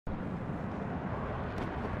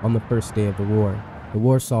On the first day of the war, the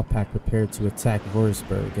Warsaw Pact prepared to attack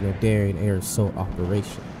Würzburg in a daring air assault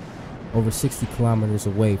operation. Over 60 kilometers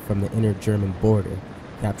away from the inner German border,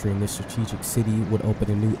 capturing this strategic city would open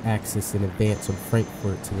a new axis and advance on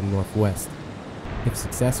Frankfurt to the northwest. If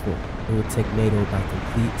successful, it would take NATO by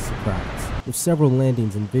complete surprise. With several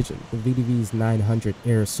landings envisioned, the VDV's 900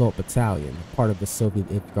 Air Assault Battalion, part of the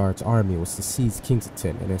Soviet Guards Army, was to seize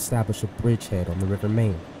Kitzingen and establish a bridgehead on the River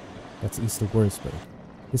Main. That's east of Würzburg.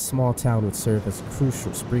 This small town would serve as a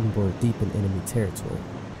crucial springboard deep in enemy territory.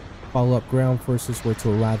 Follow-up ground forces were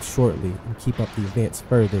to arrive shortly and keep up the advance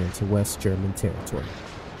further into West German territory.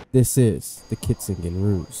 This is the Kitzingen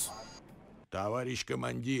Ruse. Товарищ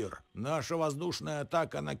командир, наша воздушная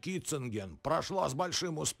атака на Китцинген прошла с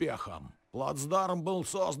большим успехом. Плацдарм был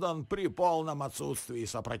создан при полном отсутствии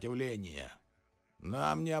сопротивления.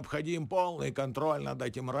 Нам необходим полный контроль над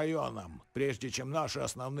этим районом, прежде чем наши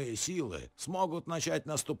основные силы смогут начать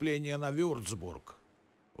наступление на Вюрцбург.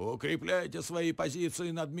 Укрепляйте свои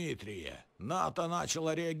позиции на Дмитрие. НАТО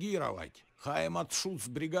начало реагировать.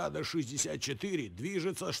 Хайматшутс-бригада 64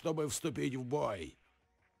 движется, чтобы вступить в бой.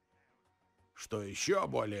 Что еще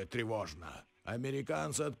более тревожно,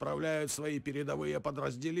 американцы отправляют свои передовые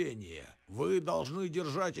подразделения. Вы должны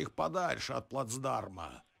держать их подальше от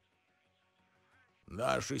плацдарма.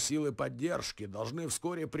 Наши силы поддержки должны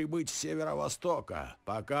вскоре прибыть с северо-востока.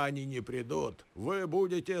 Пока они не придут, вы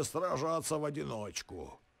будете сражаться в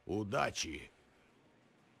одиночку. Удачи!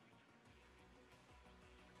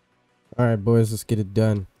 Alright boys, let's get it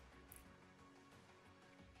done.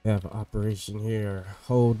 We have an operation here.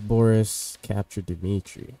 Hold Boris, capture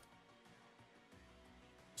Dmitri.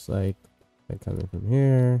 It's like they're coming from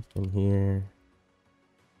here and here.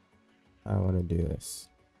 I want to do this.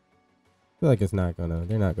 I feel like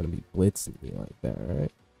they're not gonna be blitzing me like that,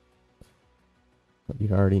 right? But you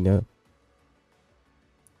already know.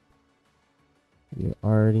 You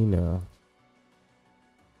already know.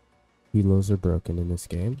 Helos are broken in this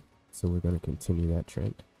game, so we're gonna continue that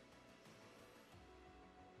trend.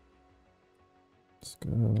 Let's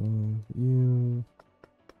go, you.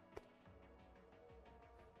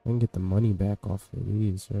 I can get the money back off of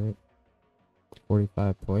these, right?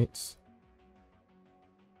 45 points.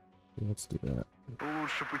 Let's do that.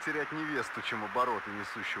 Лучше потерять невесту, чем обороты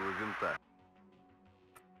несущего винта.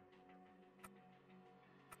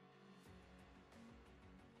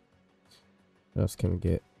 What else can we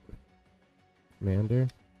get? Commander?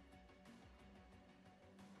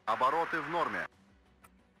 Обороты в норме.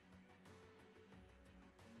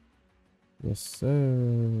 Yes,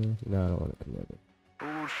 sir. No, I don't want to commander.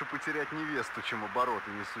 Лучше потерять невесту, чем обороты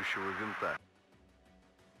несущего винта.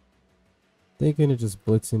 They're gonna just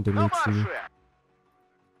blitz into Dmitri.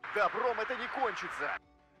 Добром это не кончится.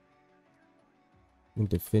 And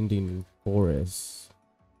defending Boris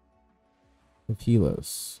of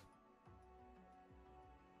Helos.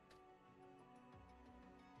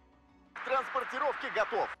 Транспортировки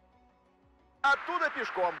готов. Оттуда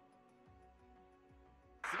пешком.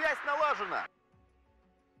 Связь налажена.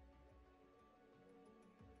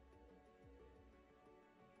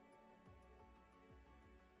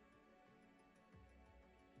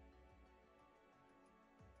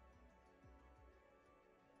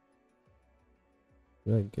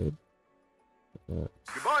 Very good.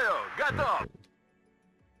 К бою готов.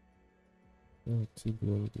 2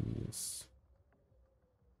 BMDs.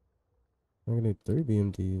 I'm gonna need 3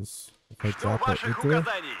 BMDs. If I drop that nuclear,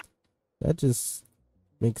 that just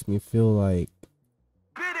makes me feel like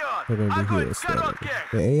they're gonna do helo scanning.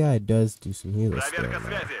 The AI does do some helo scanning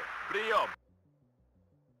now.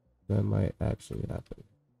 That might actually happen.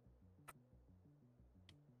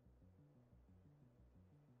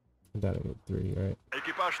 I gotta need 3, right?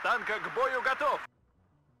 Экипаж танка к бою готов.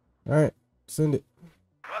 Alright, send it.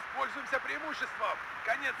 Воспользуемся преимуществом.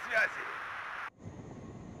 Конец связи.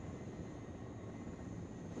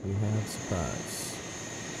 We have surprise.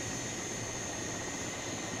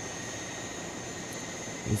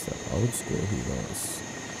 These are old school heroes.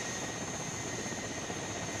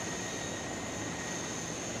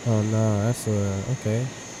 Oh no, that's okay.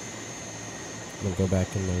 I'm gonna go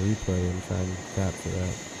back in the replay and try and capture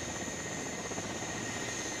that.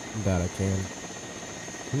 That I can.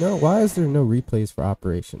 No, why is there no replays for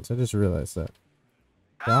operations? I just realized that.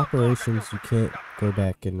 For operations, you can't go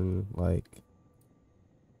back and like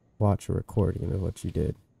watch a recording of what you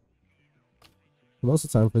did. Most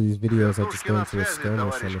of the time for these videos, I just go into a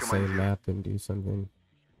skirmish on the same map and do something.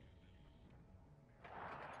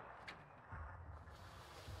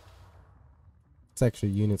 It's actually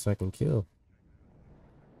units I can kill.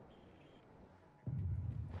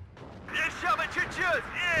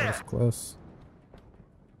 That's close.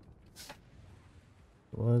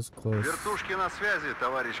 Was close. Вертушки на связи,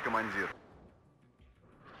 товарищ командир.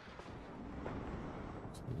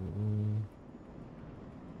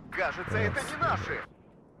 Кажется, это не наши.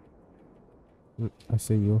 I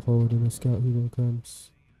say you'll hold in the scout hero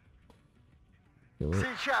comes.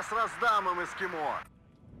 Сейчас раздам им эскимо.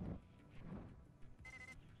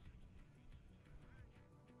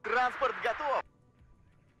 Транспорт готов.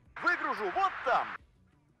 Выгружу вот там.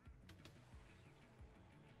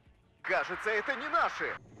 Кажется, это не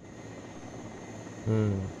наши.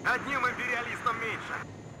 Одним империалистом меньше.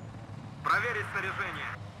 Проверить снаряжение.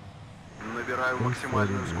 Набираю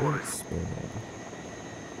максимальную скорость.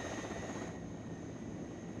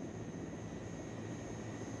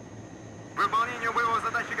 Выполнению боевой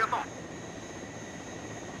задачи готов.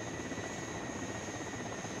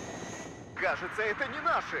 Кажется, это не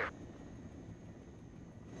наши.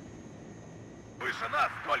 Выше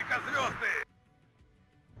нас только звезды.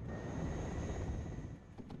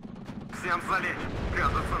 Всем залечь.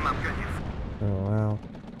 Кажется, нам конец. Oh wow.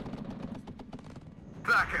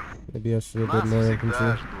 Так им. Maybe I should have been more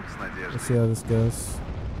infantry. Let's see how this goes.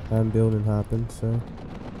 I'm building hopping, so.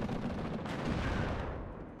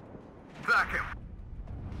 Так им.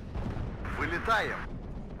 Вылетаем.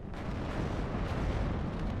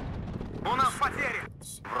 У нас потери.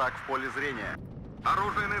 Враг в поле зрения.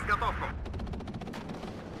 Оружие на изготовку.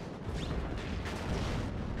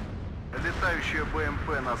 Летающая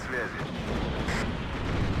БМП на связи.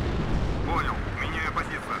 Понял. Меняю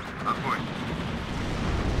позицию. Отбой.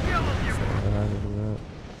 Делал его.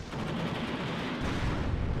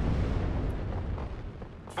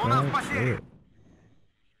 У нас потери.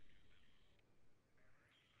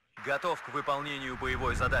 Готов к выполнению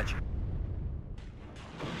боевой задачи.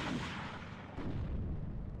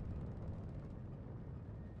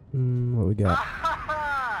 What we got?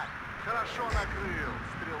 Хорошо накрыл,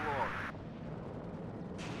 стрелок.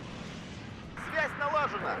 Связь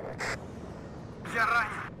налажена. Я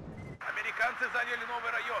ранен. Американцы заняли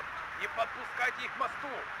новый район. Не подпускайте их к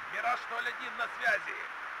мосту. Мираж 01 на связи.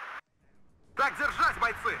 Так держать,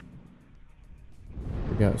 бойцы.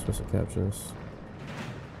 We got special captures.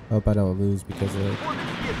 Hope I don't lose because of I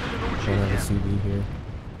don't have a CD here.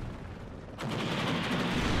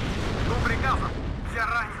 Ну, приказом. Я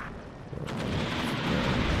ранен.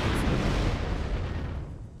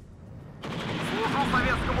 Служу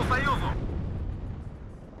Советскому Союзу.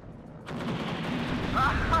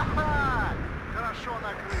 Ха-ха-ха! Хорошо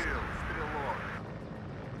накрыл, стрелок.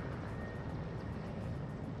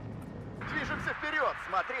 Движемся вперед,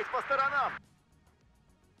 смотреть по сторонам.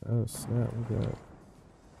 Oh snap, we got.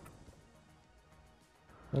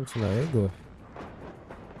 Vamos lá, ego.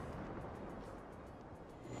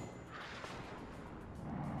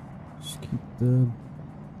 Just keep the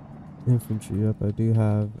infantry up. I do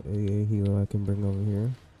have a helo I can bring over here.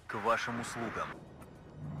 К вашим услугам.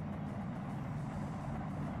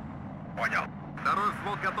 Понял. Второй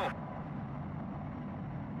взвод готов.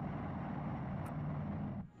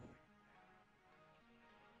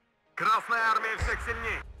 Красная армия всех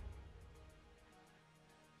сильней.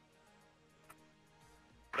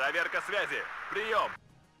 Проверка связи. Прием.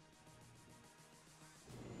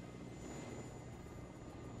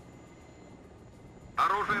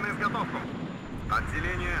 Оружие на изготовку.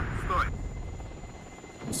 Отделение, стой.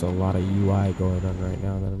 There's a lot of UI going on right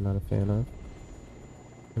now that I'm not a fan of.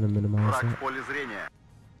 I'm gonna minimize Враг that. в поле зрения.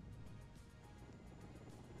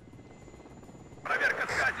 Проверка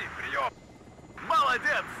связи. Прием.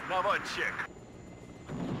 Молодец, наводчик.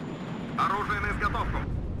 Оружие на изготовку.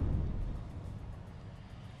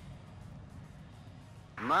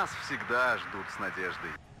 Нас всегда ждут с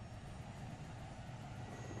надеждой.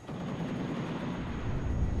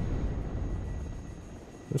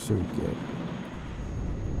 What should we get?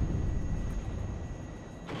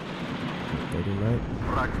 30, right?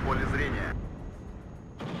 Враг в поле зрения.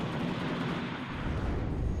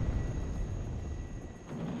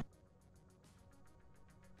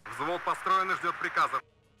 Взвод построен и ждет приказов.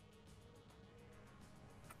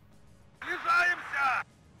 Снижаемся!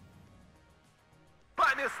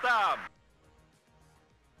 По местам!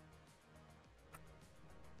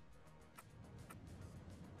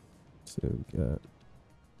 So we got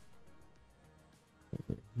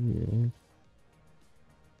over here.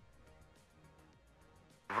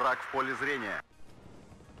 Враг в поле зрения.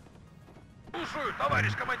 Слушаю,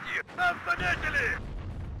 товарищ командир. Нас заметили!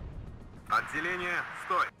 Отделение,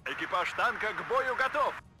 стой! Экипаж танка к бою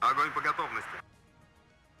готов! Огонь по готовности.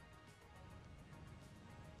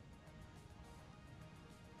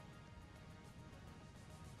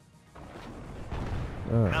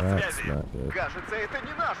 Oh, На that's связи. not good. Кажется, это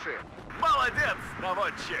не наши. Молодец,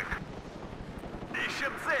 наводчик.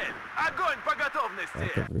 Ищем цель! Огонь по готовности!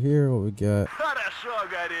 Back over here, what we got? Хорошо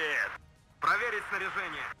горит! Проверить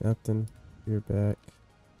снаряжение. Nothing. You're back.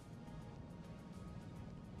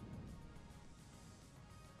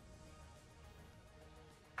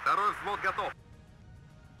 Второй взвод готов.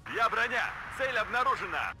 Я броня! Цель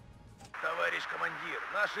обнаружена! Товарищ командир,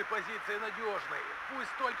 наши позиции надежные.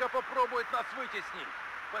 Пусть только попробует нас вытеснить.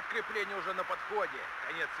 Подкрепление уже на подходе.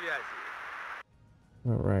 Конец связи.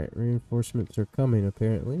 Alright, reinforcements are coming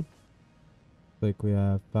apparently. Like we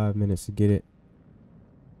have 5 minutes to get it.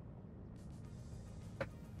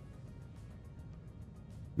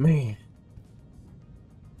 Man.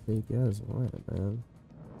 What you guys want, man?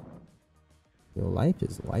 Your life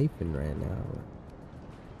is lifing right now.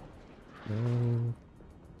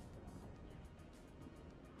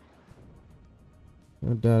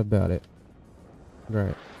 No doubt about it.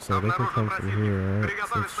 Right, so they can come from here, right?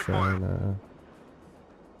 So let's try and,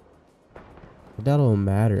 that don't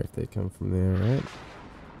matter if they come from there, right?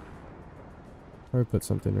 Probably put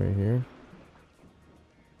something right here.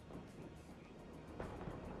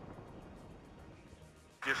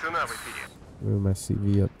 Move my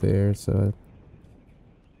CV up there, so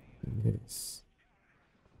yes.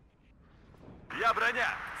 Я броня!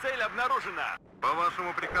 Цель обнаружена! По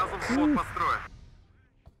вашему приказу взвод построен.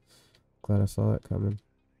 Glad I saw that coming.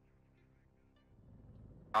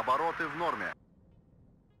 Обороты в норме.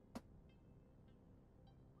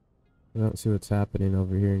 I don't see what's happening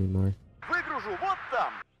over here anymore. Выгружу вот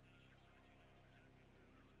там.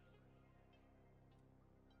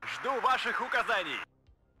 Жду ваших указаний.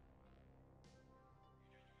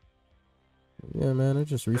 Yeah, man, I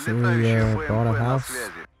just recently bought a house.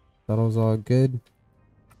 Thought it was all good.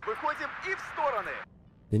 Выходим и в стороны.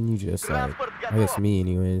 Then you just like, I guess me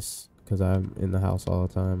anyways, because I'm in the house all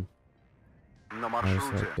the time. На I was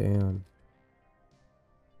маршруте. like, damn.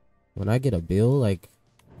 When I get a bill, like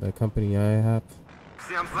the company I have,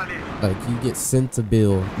 Всем залезть. like you get sent a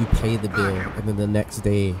bill, you pay the bill, and then the next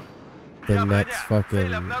day, the next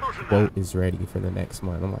fucking quote is ready for the next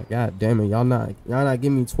month. I'm like, God damn it, y'all not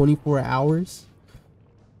giving me 24 hours?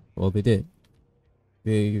 Well, they did.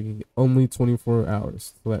 They only 24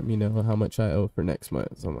 hours to let me know how much I owe for next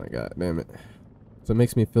month. So I'm like, God damn it. So it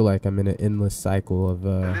makes me feel like I'm in an endless cycle of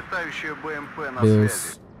Летающая БМП на bills,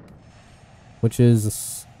 связи. which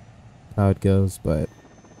is how it goes, but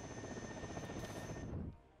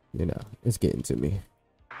you know, it's getting to me.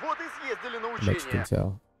 Вот и съездили на But you can учение.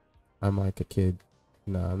 tell I'm like a kid.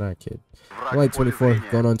 No, I'm not a kid. Враг I'm like в поле 24,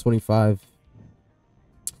 зрения. going on 25.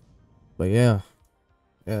 But yeah,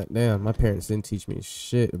 damn, my parents didn't teach me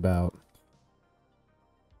shit about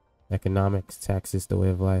economics, taxes, the way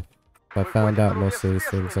of life. I found out most of these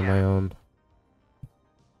things on my own.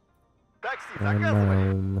 Такси, On my заказывали.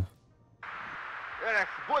 own. Эх,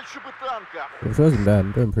 больше бы танков. Which wasn't bad.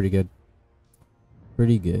 I'm doing pretty good.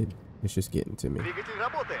 Pretty good. It's just getting to me. Двигатель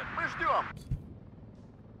работает. Мы ждем.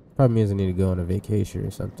 Problem is I need to go on a vacation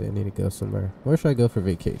or something. I need to go somewhere. Where should I go for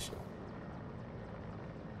vacation?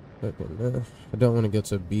 I don't want to go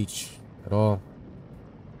to a beach at all.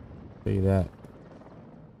 Tell you that.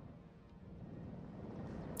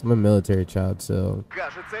 I'm a military child, so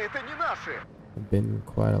Кажется, это не наши. I've been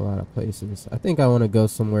quite a lot of places. I think I want to go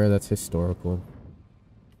somewhere that's historical.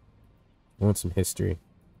 I want some history.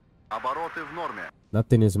 Обороты в норме.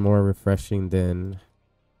 Nothing is more refreshing than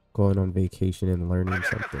going on vacation and learning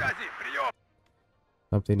Проверка something. связи. Прием.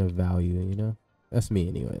 Something of value, you know? That's me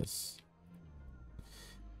anyways.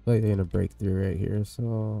 I feel like they're gonna break through right here,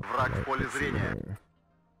 so Враг в поле зрения.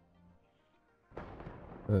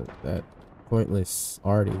 that pointless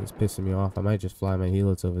arty is pissing me off. I might just fly my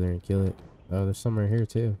helix over there and kill it. Oh, there's some right here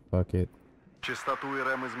too. Fuck it. Частоту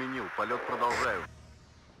РМ изменил. Полет продолжаю.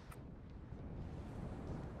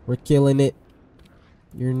 We're killing it.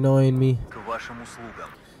 You're annoying me. К вашим услугам.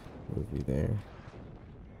 Move you there.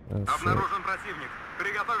 Oh shit. Обнаружен противник.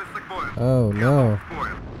 Приготовиться к бою. Oh no. К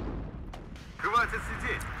бою. Хватит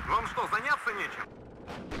сидеть. Вам что, заняться нечем?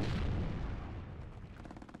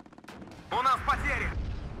 У нас потери.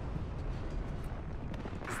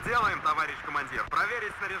 Сделаем, товарищ командир.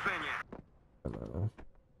 Проверить снаряжение.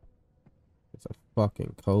 It's a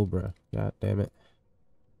fucking cobra. God damn it.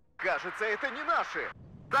 Кажется, это не наши.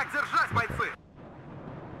 Так держать, бойцы.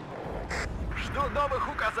 Жду новых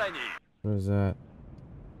указаний. What is that?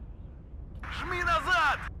 Жми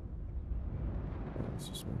назад. Let's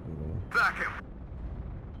just move you Так им.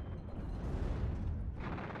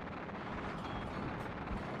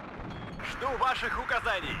 Жду ваших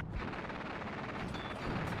указаний.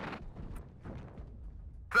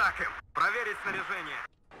 Так им. Проверить снаряжение.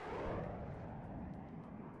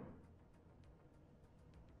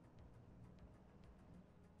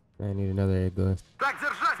 I need another air gun. Так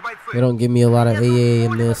держать, бойцы! They don't give me a lot of AA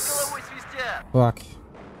in Пули над this. головой свистят! Fuck.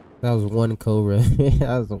 That was one Cobra.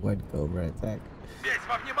 That was a one Cobra attack. Весь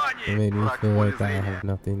во It внимании! made me Враг в feel поле like I зрения. have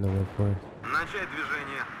nothing to live for. Начать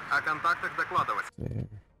движение. О контактах докладывать. There.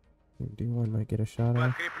 D1 might get a shot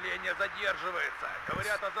off. Подкрепление задерживается.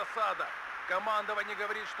 Говорят о засадах. Командование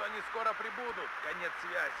говорит, что они скоро прибудут. Конец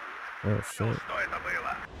связи. Oh Ну, shit. что это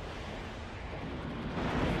было?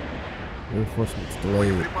 Reinforcements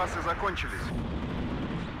delayed. Боеприпасы закончились.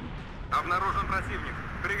 Обнаружен противник.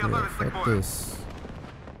 Yeah, Приготовиться к fuck бою. this.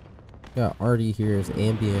 Got Artie here as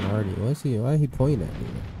ambient Artie. Why he pointing at me?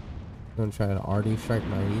 Gonna try to Artie strike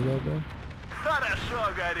my ego, bro?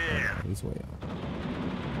 Хорошо горит. Oh, he's way off.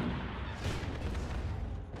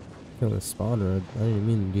 Kill the spawner. I didn't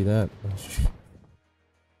mean to do that.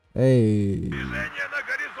 Hey, Движение на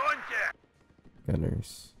горизонте.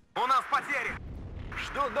 gunners. У нас потери.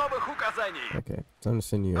 Жду новых указаний. Okay, time to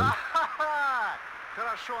send you in. Ха-ха-ха!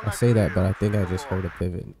 Хорошо I say that, but I накрыл. think I just heard a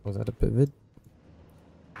pivot. Was that a pivot?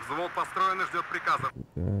 Взвод построен и ждет приказов.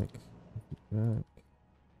 Back. Back.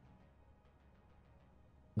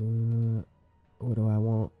 What do I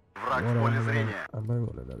want? Враг What в do I поле want? зрения. I might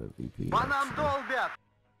want another VP. По нам actually. долбят.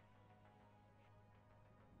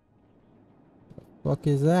 Fuck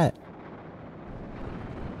is that?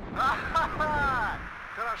 Ха-ха-ха!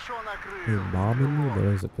 Хорошо You накрыл. bombing me?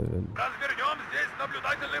 There is a pivot. Развернем здесь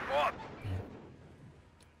наблюдательный пост.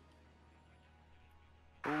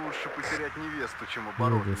 Лучше потерять невесту, чем You were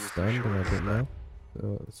оборот just stunned and I didn't know.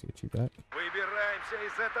 So let's get you back. Выбираемся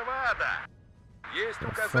из этого ада. Есть What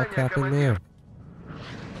the fuck указания, happened командир. there?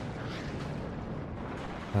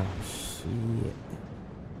 Oh shit.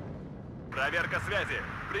 Проверка связи.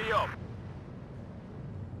 Прием.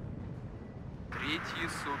 Третьи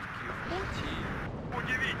сутки в пути.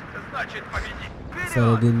 Удивить, значит победить. Вперед!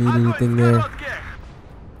 So I didn't need Огонь anything с there. коротких!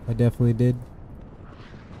 I definitely did.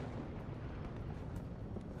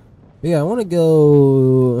 But yeah, I want to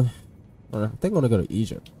go. I think I want to go to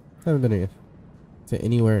Egypt. I haven't been to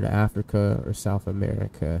anywhere in Africa or South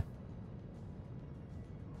America.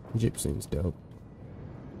 Egypt seems dope.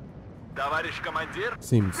 Товарищ командир,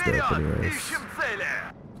 Seems dope, вперед! anyways. Ищем цели!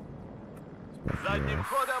 Задним Yeah,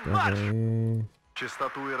 ходом марш! okay.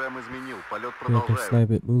 Частоту РМ изменил, полет Yeah, I can продолжаю.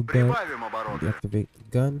 snipe it, move back, Прибавим обороты. deactivate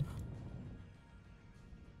the gun.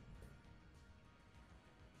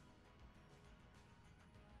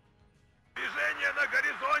 Движение на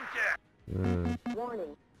горизонте!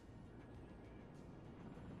 Warning.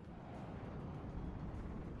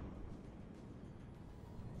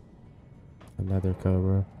 Another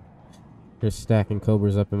cobra. They're stacking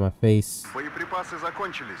cobras up in my face. Боеприпасы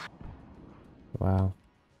закончились. Wow.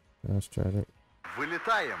 That's tragic.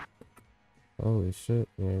 Вылетаем. Holy shit.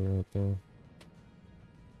 Yeah, you're right there.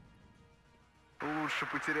 Лучше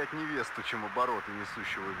потерять невесту, чем обороты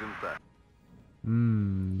несущего винта.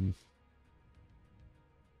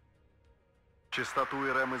 Частоту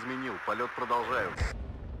РМ изменил, полет продолжаю.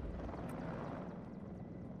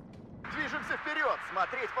 Движемся вперед,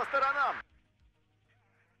 смотреть по сторонам.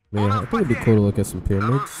 Yeah, I think it'd be cool to look at some Второй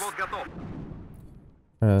pyramids. взвод готов.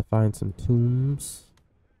 Find some tombs.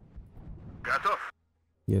 Готов.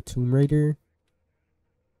 Yeah, Tomb Raider.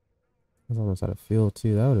 I was almost out of fuel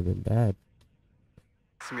too. That would have been bad.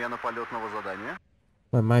 Смена полетного задания.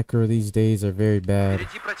 My micro these days are very bad.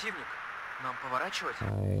 Впереди противник. Нам поворачивать?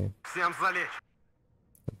 I Всем залечь.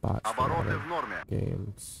 botched a lot Обороты of в норме.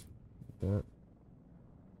 games. That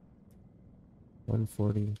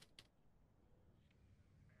 140.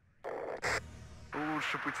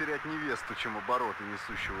 Лучше потерять невесту, чем обороты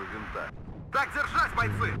несущего винта. Так держать,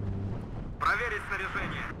 бойцы! Проверить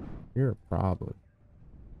снаряжение. You're a problem.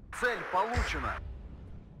 Цель получена.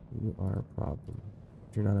 You are a problem.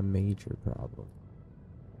 You're not a major problem.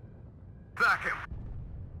 Так им.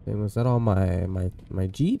 And was that all my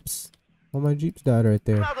jeeps? All my jeeps died right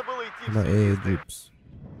there. Надо было идти My в AA связистые. jeeps.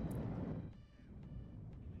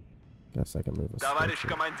 Guess I can move a Товарищ station.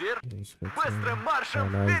 командир, He's good быстрым too. маршем Oh,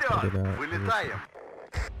 now he's got it вперед! out. Вылетаем.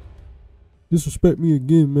 Disrespect me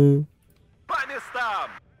again, man. По местам!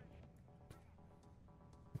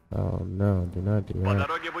 Oh no, do not do По that.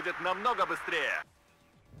 дороге будет намного быстрее.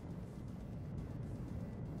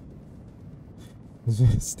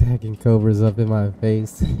 Stacking cobras up in my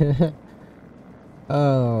face.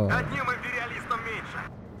 Oh, I Одним империалистом меньше.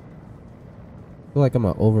 feel like I'm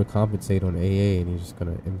gonna overcompensate on AA and he's just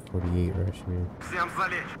gonna M48 rush me. Всем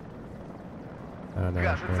залечь. I don't know.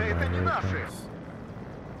 Кажется, Never это mind, не here it наши. comes.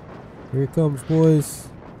 Here it comes, boys.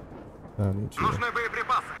 I don't need you. Нужны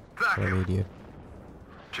боеприпасы. Так I don't им. need you.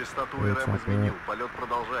 Частоту Ой, РМ чё, изменил, полет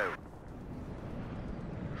продолжаю.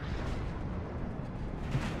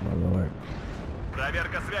 My lord.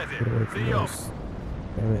 Проверка связи. Get away from Прием. those.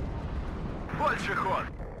 Damn it. Больше ход.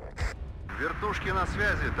 Вертушки на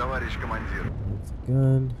связи, товарищ командир. That's a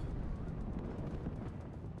gun.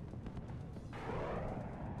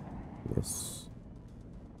 Yes.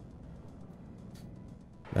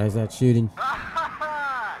 How's that shooting?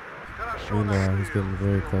 Хорошо Meanwhile, he's накрыл. getting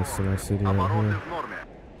very close to my city right Обороты here. в норме.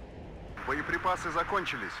 Боеприпасы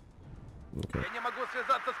закончились. Okay. Я не могу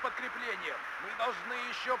связаться с подкреплением. Мы должны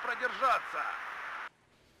еще продержаться.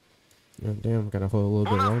 God damn, gotta hold a little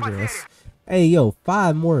bit longer. Hey, yo,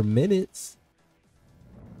 5 more minutes?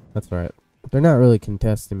 That's right. They're not really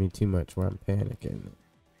contesting me too much where I'm panicking.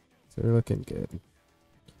 So they're looking good.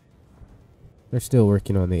 They're still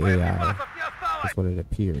working on the AI. Боеприпасов не осталось. That's what it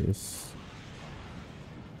appears.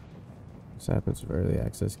 This happens with early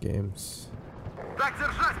access games. Так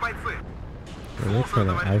держать, бойцы. Man, they're trying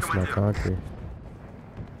to ice my conquer.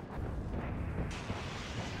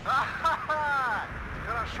 Ха-ха-ха!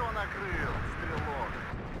 Хорошо накрыл, стрелок.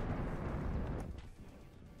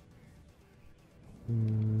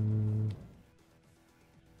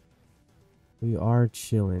 We are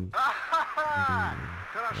chilling. Ха-ха-ха!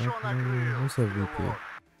 Хорошо накрыл, What's up, VP? стрелок.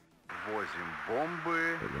 Возим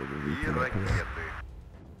бомбы Maybe и VP up here. ракеты.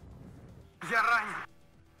 Я ранен.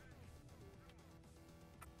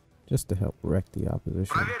 Just to help wreck the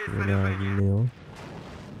opposition. Проверить We're now снаряжение. nil.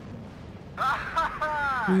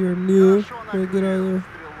 Ха-ха-ха! We are nil. Хорошо Can I get out of накрыл, there?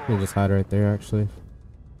 We'll стрелок. just hide right there, actually.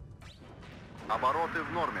 Обороты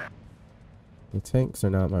в норме. The tanks are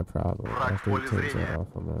not my problem. Враг в After the поле tanks зрения. are off,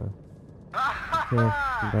 I'm okay, I'm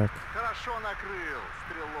Ха-ха-ха! back. Хорошо накрыл,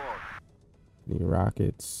 стрелок. Need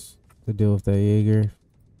rockets to deal with that Jaeger.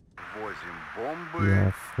 Возим бомбы We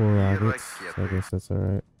have 4 и rockets, so I ракеты. guess that's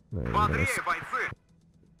alright. Бодрее, бойцы!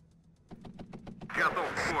 Готов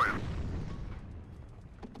к бою.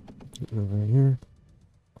 Over here.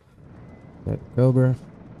 That Cobra.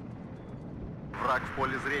 Враг в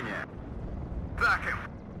поле зрения. Так им.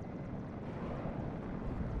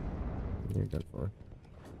 You're done for.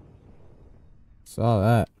 Saw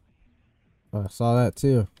that. Oh, I saw that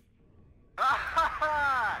too.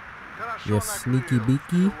 Ха-ха-ха! Хорошо You накрыл, sneaky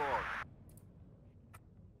beaky. стрелок.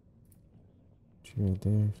 Right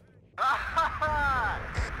there. Ха-ха-ха!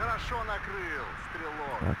 Хорошо накрыл,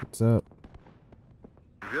 стрелок. Rockets up.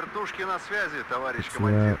 Вертушки на связи, товарищ Get you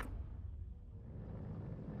командир. out.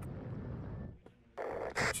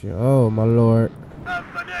 Get you. Oh, my lord. Нас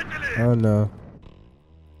заметили! Oh no.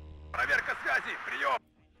 Проверка связи, прием!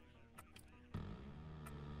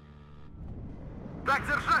 Так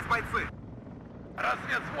держать, бойцы!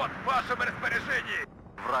 Разведвзвод в вашем распоряжении!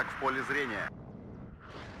 Враг в поле зрения.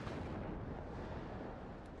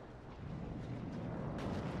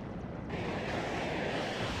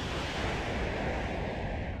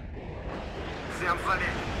 Всем залечь!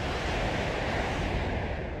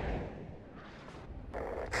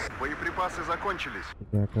 Боеприпасы закончились.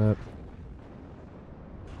 Back up.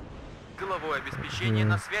 Тыловое обеспечение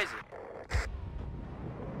на связи.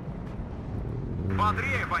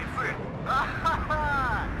 Бодрее, бойцы!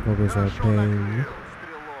 Ха-ха-ха! Cobras are Хорошо paying. накрыл,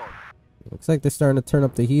 стрелок. Looks like they're starting to turn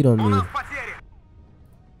up the heat on У me. нас потери!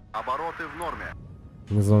 Обороты в норме.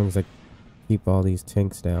 As long as I keep all these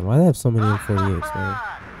tanks down. Why do they have so many M48s, man?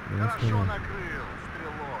 Ха-ха-ха! Yeah, what's going Хорошо on? накрыл,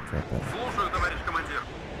 стрелок. Drop that. Слушаю, товарищ командир.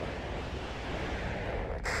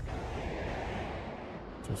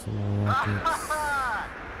 Just some more rockets. Ха-ха-ха!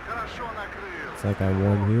 Хорошо накрыл. Looks like I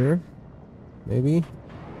won here. Maybe.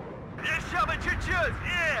 Еще бы чуть-чуть!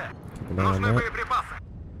 Keep an eye on Нужны that. боеприпасы.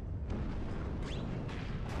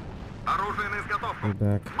 Оружие на изготовку. Go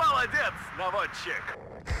back. Молодец, наводчик.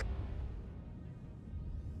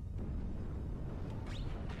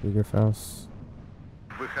 Bigger Faust.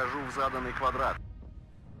 Выхожу в заданный квадрат.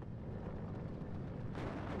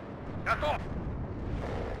 Готов.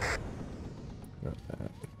 Not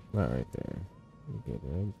back. Not right there. You get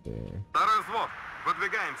right there. Второй взвод.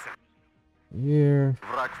 Выдвигаемся. Here.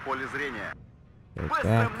 Враг в поле зрения. Go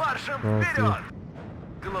Быстрым back. маршем Well, вперед!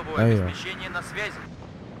 Тыловое Oh, yeah. обеспечение на связи.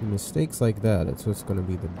 Mistakes like that, it's what's going to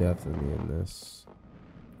be the death of me in this.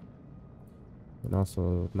 And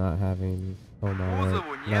also not having... Oh my lord.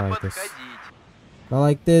 Кузову не Not like this. подходить. Not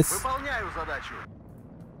like this. Выполняю задачу.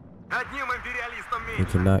 Одним империалистом They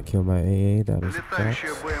меньше. cannot kill my AA, that is a fact.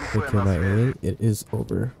 Летающая They БМП kill на my связи. AA, it is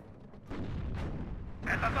over.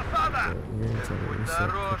 Это засада! Here, it's over. Reset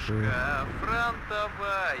quickly. Дорожка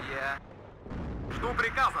фронтовая. Жду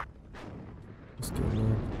приказов. Let's get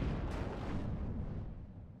in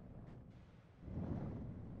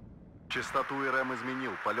Частоту РМ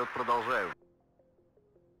изменил. Полет продолжаю.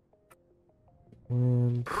 there.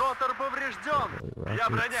 And Ротор поврежден. Я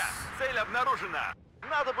броня. Цель обнаружена.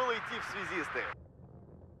 Надо было идти в связисты.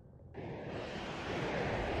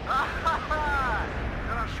 Ахаха!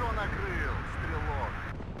 Хорошо накрыл, стрелок.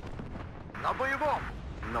 На боевом.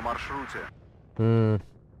 На маршруте.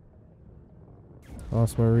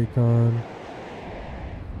 Lost my recon.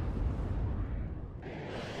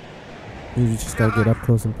 You just gotta get up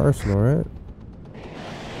close and personal, right?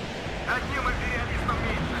 Одним империалистом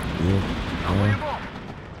меньше. Yeah. На боевом.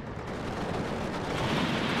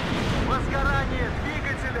 Возгорание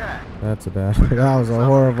двигателя. That's a bad. That was a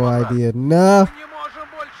horrible idea. No. Мы не можем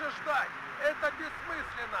больше ждать. Это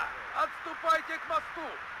бессмысленно. Отступайте к мосту.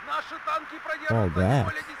 Наши танки продержатся не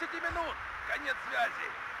более 10 минут. Конец связи.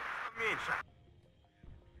 Меньше.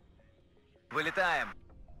 Вылетаем.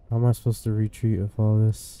 How am I supposed to retreat with all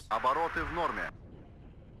this? Обороты в норме.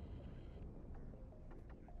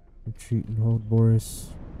 Retreat and hold, Boris.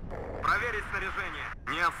 Проверить снаряжение.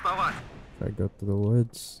 Не отставать. Try to go through the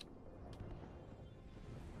woods.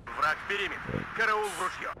 Враг в периметре. Караул в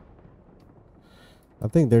ружье. I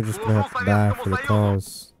think they're just gonna have to die for the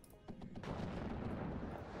cause.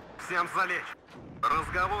 Всем залечь.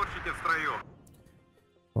 Разговорчики в строю.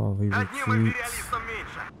 While he Одним retreats. империалистом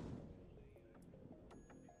меньше.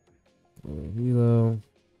 Helo.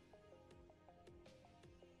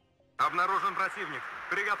 Обнаружен противник.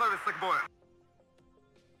 Приготовиться к бою.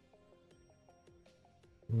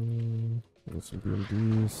 Get some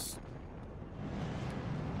BMDs.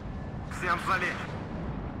 Всем залечь.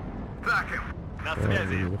 Так им. На We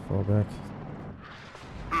связи. need to fall back.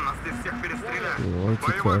 Нас здесь всех перестреляют. Ой,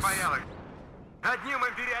 Боевой сейчас. порядок. Одним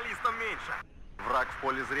империалистом меньше. Враг в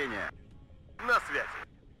поле зрения. На связи.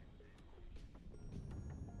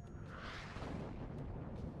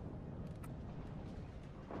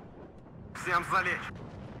 Всем залечь.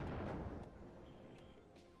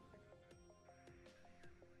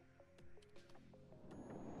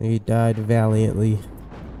 He died valiantly.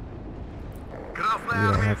 Красная You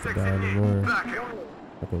don't армия have to всех die сильней. anymore. Так им.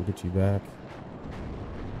 I can get you back.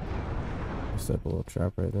 Set up a little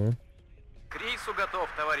trap right there. К рейсу готов,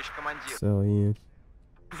 товарищ командир. Sell you.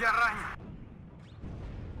 Я ранен.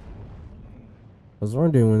 I was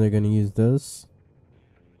wondering when they're gonna use this.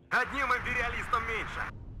 Одним империалистом меньше.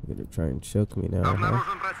 They're gonna try and choke me now. Huh?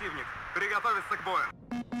 Обнаружен противник. Приготовиться к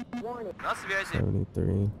бою. На связи.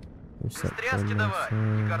 73. There's Без set тряски from давай.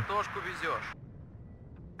 this, И картошку везешь.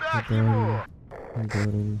 Так Building. ему.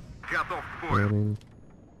 Building. Готов к бою. Building.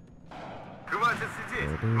 Хватит сидеть.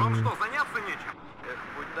 Вам что, заняться нечем? Эх,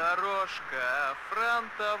 будь дорожка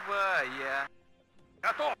фронтовая.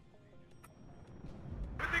 Готов.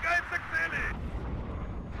 Выдвигаемся к цели.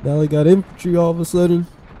 Now they got infantry all of a sudden.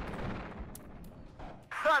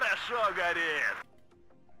 Хорошо горит.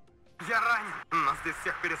 Я ранен. Нас здесь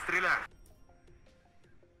всех перестреляют.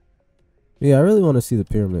 Yeah, I really want to see the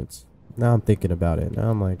pyramids. Now I'm thinking about it. Now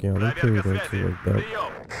I'm like, yo, them Проверка pyramids связи. look dope.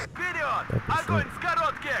 Прием. Вперед. 100%. Огонь с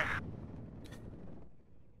коротких.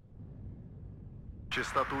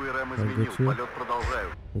 Частоту РМ изменил. get you? Полет продолжаю.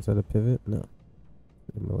 Is that a pivot? No.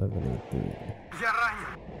 M11A3. Я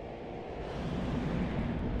ранен.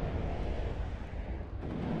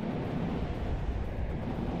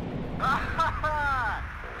 Ахаха!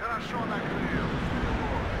 Хорошо накрыл.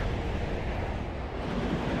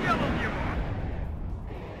 Делал его.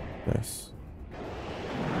 Nice.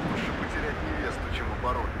 Лучше потерять невесту, чем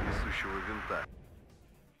обороты несущего винта.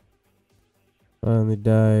 Finally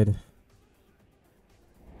died.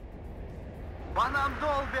 По нам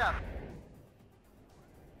долбят!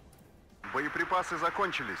 Боеприпасы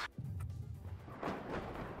закончились.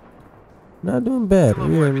 Not doing bad.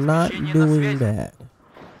 We are not doing bad.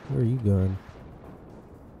 Where are you going?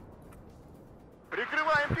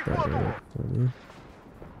 Прикрываем Put that пехоту! right up for me.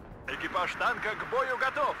 Экипаж танка к бою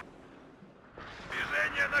готов!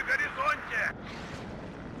 Движение на горизонте!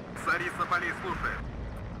 Царица полей слушает.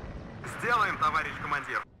 Сделаем, товарищ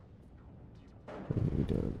командир. What are we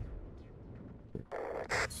doing?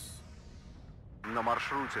 На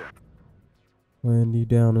маршруте. Land you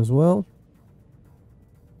down as well.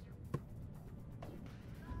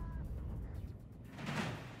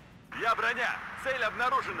 Я броня! Цель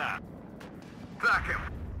обнаружена! Так им!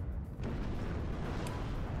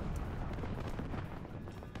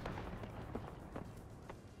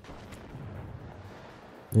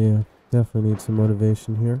 Yeah, definitely need some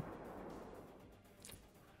motivation here.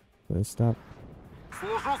 Let's stop.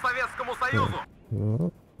 Служу Советскому Союзу!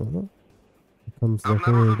 Here comes the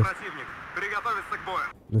Обнаружен horde. противник! Приготовиться к бою!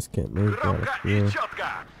 This can't make that. Громко и Yeah, четко!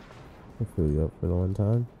 I'll fill you up for the one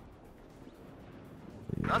time.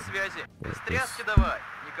 На связи! Без Вот тряски давай!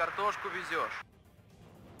 Не картошку везешь!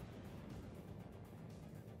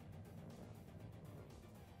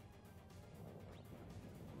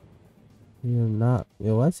 You're not.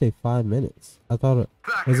 Yo, I'd say 5 minutes. I thought it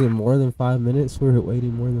was it more than 5 minutes? We were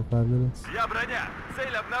waiting more than 5 minutes. Я броня.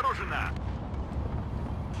 Цель обнаружена.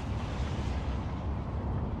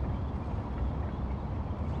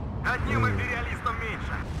 Одним империалистом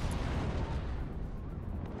меньше.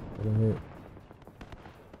 What a hit.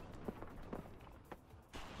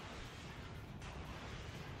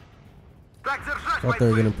 Так держать, Thought they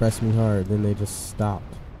were бойцы. gonna press me hard, then they just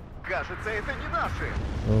stopped. Кажется, это не наши.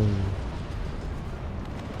 Oh.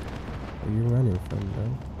 Where you running from,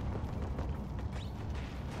 bro?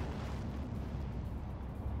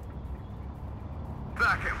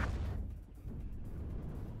 Так им.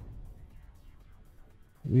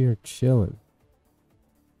 We are chilling.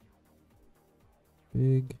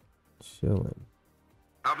 Big chilling.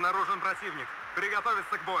 Обнаружен противник.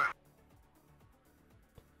 Приготовиться к бою.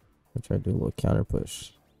 I'll try to do a little counter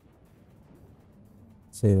push.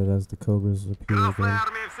 Say that as the Cobras appear Красная again.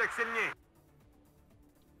 армия всех сильней.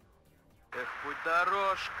 Эх, путь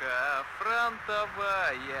дорожка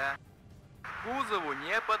фронтовая. К кузову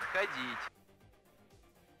не подходить.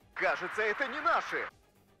 Кажется, это не наши.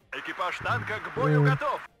 Экипаж танка к бою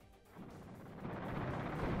готов.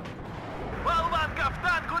 Болванка в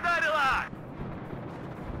танк ударила!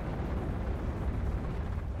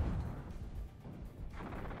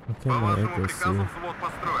 Okay, По my вашему echo приказу see. взвод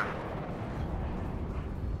построен.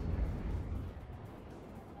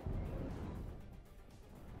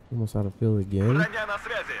 Almost out of field again. Броня на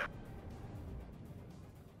связи.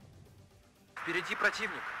 Впереди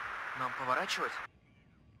противник. Нам поворачивать?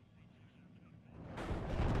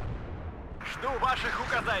 Жду ваших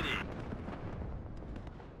указаний.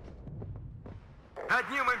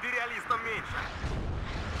 Одним империалистом меньше.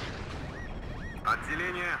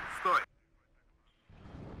 Отделение, стой.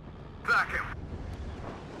 Так им.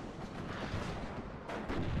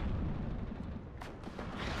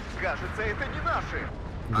 Кажется, это не наши.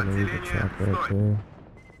 I'm gonna leave the Отделение, trap right стой. there.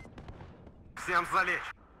 Всем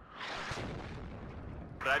залечь.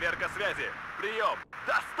 Проверка связи. Прием.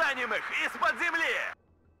 Достанем их из-под земли.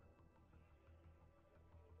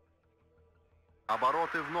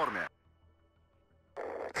 Обороты в норме.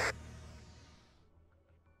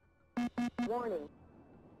 Warning.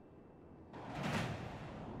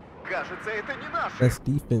 Кажется, это не наши. Best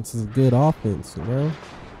defense is good offense, you know?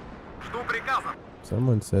 Жду приказов.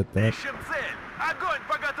 Someone said that. Ищем цель. Огонь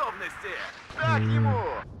по готовности. Так ему.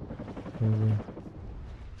 Mhm.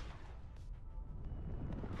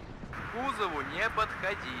 К кузову не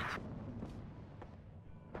подходить.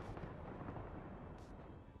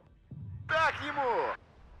 Так ему.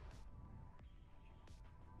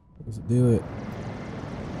 Let's do it.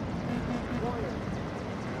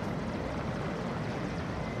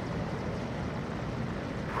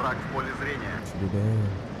 Враг в поле зрения. Shoot it down.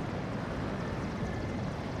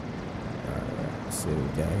 Alright, let's see what we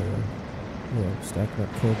got here. Yeah, stacking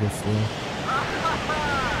up Cobra still.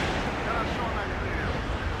 Хорошо накрыл.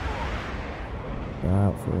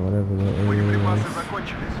 Out for whatever the area Боеприпасы is.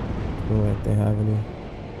 закончились. Don't like they have any.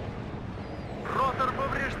 Ротор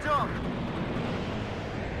поврежден.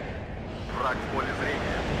 Враг в поле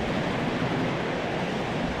зрения.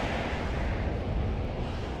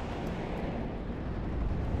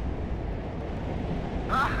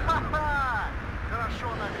 Ахаха! Хорошо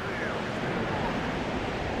накрыл.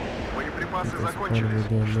 Боеприпасы That's закончились.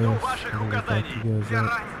 probably Жду doing this. ваших I don't know if I указаний. can go Все that.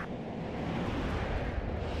 ранены.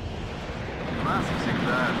 Нас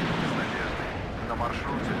всегда с надеждой на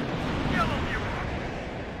маршруте. Делал его.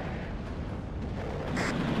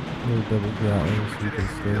 Little double growling so you can Интереснее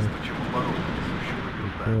still место, чем оборона несущего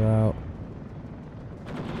винта. pull out.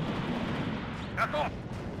 Готов.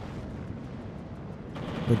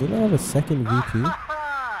 But didn't I have a second VP?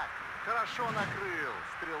 Ха-ха! Хорошо накрыл,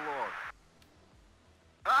 стрелок.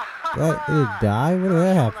 That did it die? What did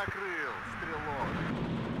that Хорошо happen? накрыл, стрелок.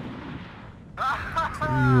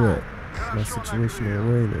 Tell you what, my Хорошо situational накрыл,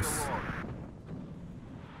 awareness. стрелок.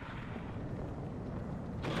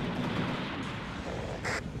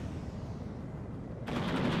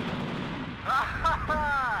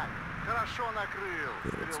 Ха-ха! Хорошо накрыл,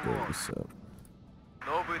 Yeah, let's go стрелок. this up.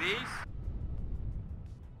 Новый рейс?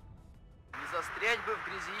 Не застрять бы в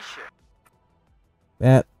грязище.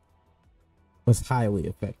 That was highly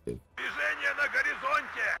effective. Движение на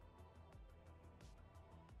горизонте!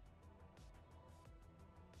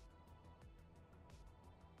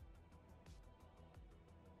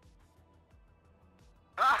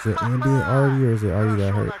 Is it ambient already or is it already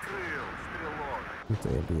that Хорошо hurt? накрыл, стрелок. It's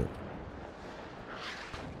ambient.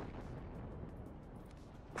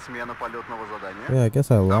 Смена полетного задания. Yeah, I guess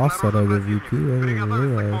I lost that other VP. I didn't even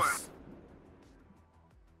realize.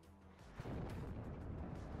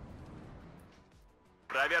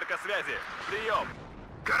 связи. Прием.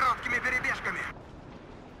 Короткими перебежками.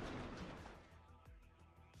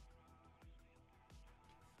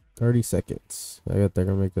 30 seconds. I got they're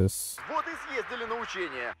gonna make this. Вот и съездили на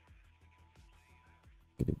учение.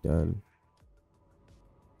 Get it done.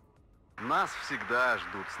 Нас всегда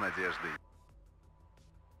ждут с надеждой.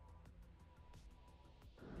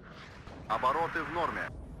 Обороты в норме.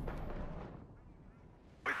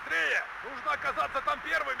 Быстрее! Нужно оказаться там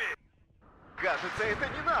первыми! Кажется, это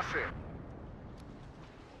не наши!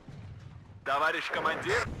 Товарищ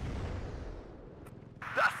командир!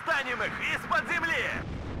 Достанем их из-под земли!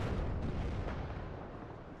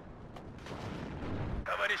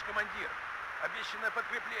 Товарищ командир, обещанное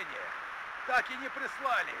подкрепление. Так и не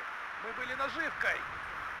прислали. Мы были наживкой.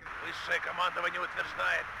 Высшее командование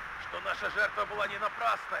утверждает, что наша жертва была не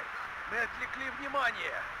напрасной. Мы отвлекли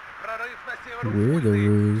внимание. Прорыв на север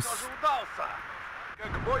Ruse. все же удался.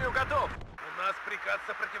 К бою готов. У нас приказ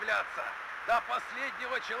сопротивляться. До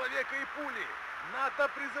последнего человека и пули. НАТО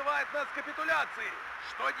призывает нас к капитуляции.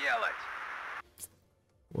 Что делать?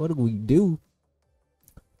 What do we do?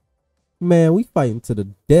 Man, we fighting to the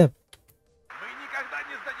death. Мы никогда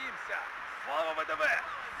не сдадимся. Слава ВДВ!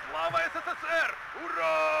 Слава СССР!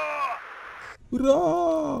 Ура!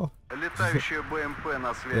 Hurrah! Летающая БМП на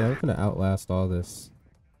Yeah, связи. we're gonna outlast all this.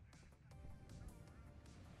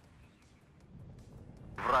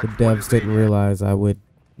 Враг The в поле devs didn't зрения. realize I would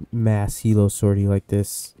mass helo sortie like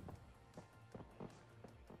this.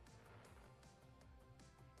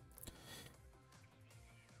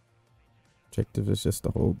 Objective is just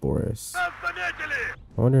to hold Boris. Нас заметили!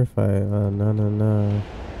 I wonder if I, no.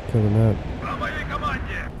 Killing up. По моей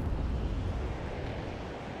команде!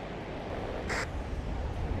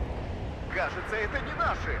 Кажется, это не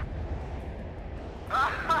наши!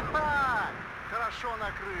 Ахаха! Хорошо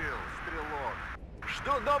накрыл, стрелок.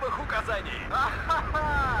 Жду новых указаний!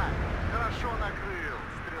 Ахаха! Хорошо накрыл,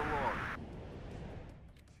 стрелок.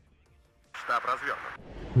 Штаб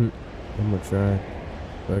развернут. I'm gonna try.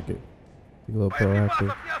 Fuck it. Be a little proactive.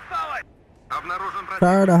 Боеприпасов не осталось! Обнаружен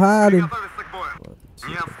Tired of противник. hiding. Приготовиться к бою.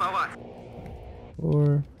 Не отставать.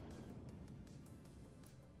 Or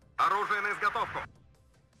Оружие на изготовку.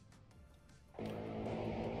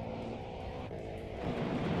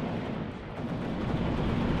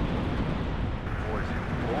 Возим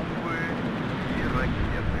бомбы и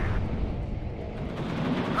ракеты.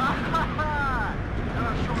 Ахаха!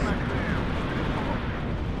 Хорошо накрыл, стрелок.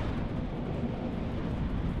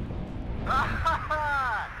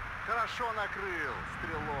 Ахаха! Хорошо накрыл,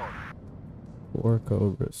 стрелок. 4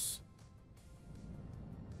 Cobras.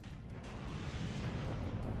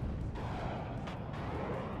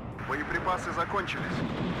 Боеприпасы закончились.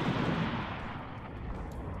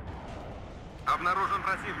 Обнаружен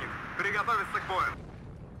противник. Приготовиться к бою.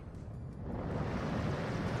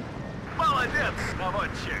 Молодец,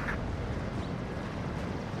 наводчик!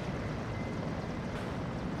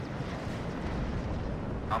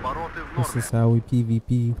 Обороты в This норме. is how we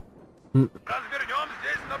PvP. Развернем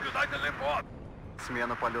здесь наблюдательный пост!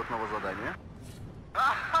 Смена полетного задания.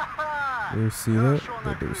 Do you see that? Хорошо They do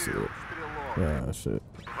накрыл, see it. стрелок. Ah, shit.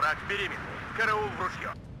 Враг в периметре. Караул в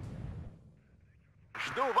ружье.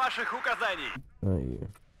 Жду ваших указаний. Oh, yeah.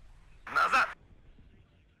 Назад!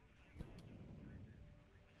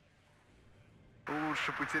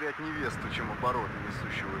 Лучше потерять невесту, чем обороты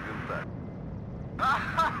несущего винта.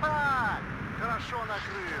 Ахаха! Хорошо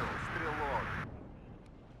накрыл, стрелок.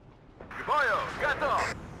 К бою!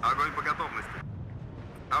 Готов! Огонь по готовности.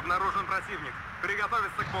 Обнаружен противник.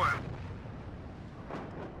 Приготовиться к бою.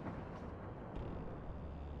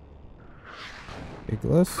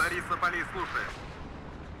 Nicholas? Царица полей слушает.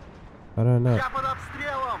 How do I not? Я под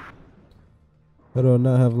обстрелом! How do I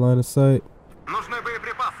not have line of sight? Нужны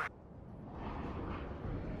боеприпасы.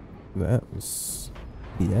 That was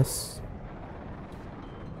BS.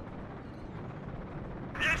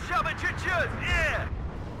 Еще бы чуть-чуть!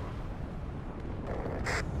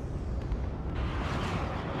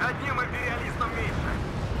 Одним империалистом меньше.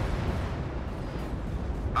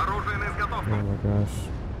 Оружие на изготовку. Oh my gosh.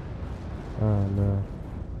 Oh no.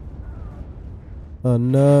 Oh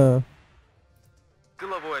no.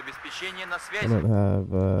 Тыловое обеспечение на I связи.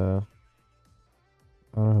 don't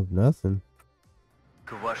have nothing.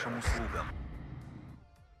 К вашим услугам.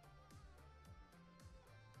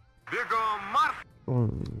 Бегом марш!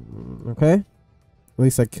 Okay. At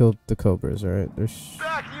least I killed the Cobras, alright?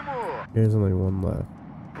 Так ему! There's only one left.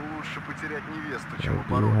 Лучше потерять невесту, I чем do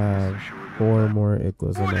обороты have несущего 4 винта. more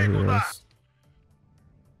Iglas on my heroes.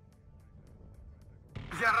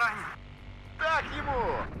 Я ранен. Так ему!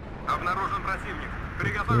 Обнаружен противник.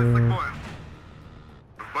 Приготовиться к бою.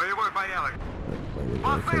 В боевой порядок. порядок.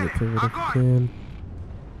 Pivot if we can.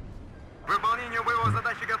 К выполнению боевой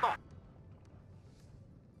задачи готов.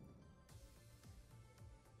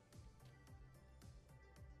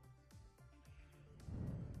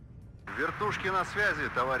 Вертушки на связи,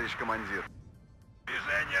 товарищ командир.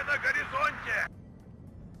 Движение на горизонте!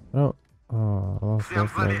 Oh, lost Всем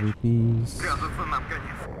my залечь. VPs. Кажется, нам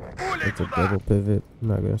конец. Пулей It's a туда! double pivot. I'm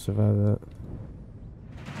not gonna survive that.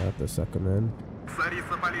 I have to suck him in.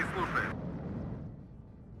 Царица полей слушает.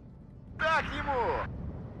 Так ему!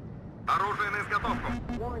 Оружие на изготовку.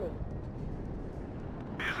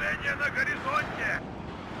 Движение на горизонте!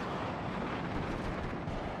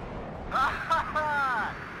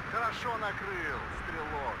 Ха-ха-ха! Хорошо накрыл,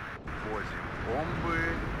 стрелок. Возим бомбы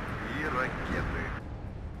и ракеты.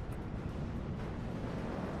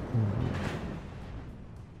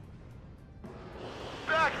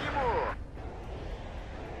 Так ему!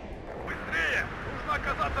 Быстрее! Нужно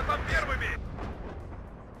оказаться там первыми!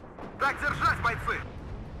 Так держать, бойцы!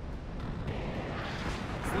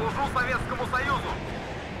 Служу Советскому Союзу!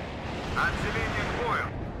 Отделение к бою!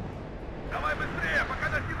 Давай быстрее, пока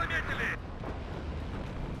нас не заметили!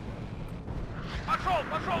 Пошел,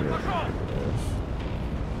 пошел, пошел!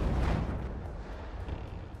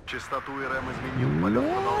 Частоту РМ изменил, полет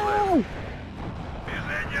продолжается.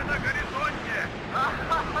 Движение на горизонте!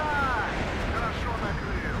 Ха-ха-ха! Хорошо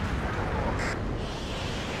накрыл.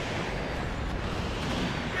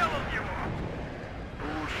 Сделал его!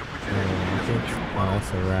 Лучше потерять Oh, невесту, чем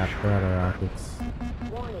that's a wrap. We're out of rockets.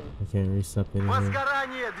 I can't reset anything.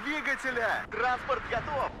 Возгорание двигателя! Транспорт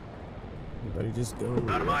готов! Everybody just go.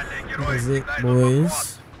 Нормальные герои That's it, всегда идут в boys.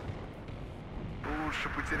 ход. Лучше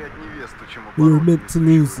потерять невесту, чем We were оборот. meant to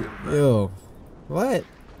lose it. Yo. What?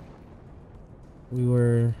 We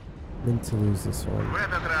were meant to lose this one. В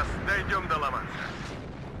этот раз дойдем до Ла-Манша.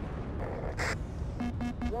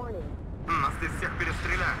 Нас здесь всех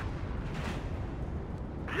перестреляют.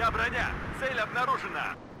 Я броня! Цель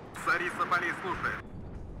обнаружена! Царица полей слушает.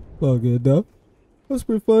 All good though. That was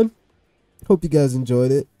pretty fun. Hope you guys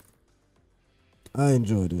enjoyed it. I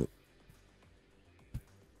enjoyed it.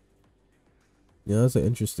 Yeah, that's an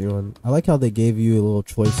interesting one. I like how they gave you a little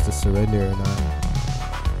choice to surrender or not.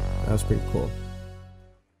 That was pretty cool.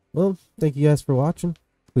 Well, thank you guys for watching.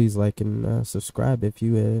 Please like and subscribe if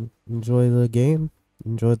you enjoy the game,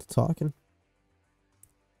 enjoy the talking.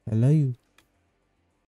 I love you.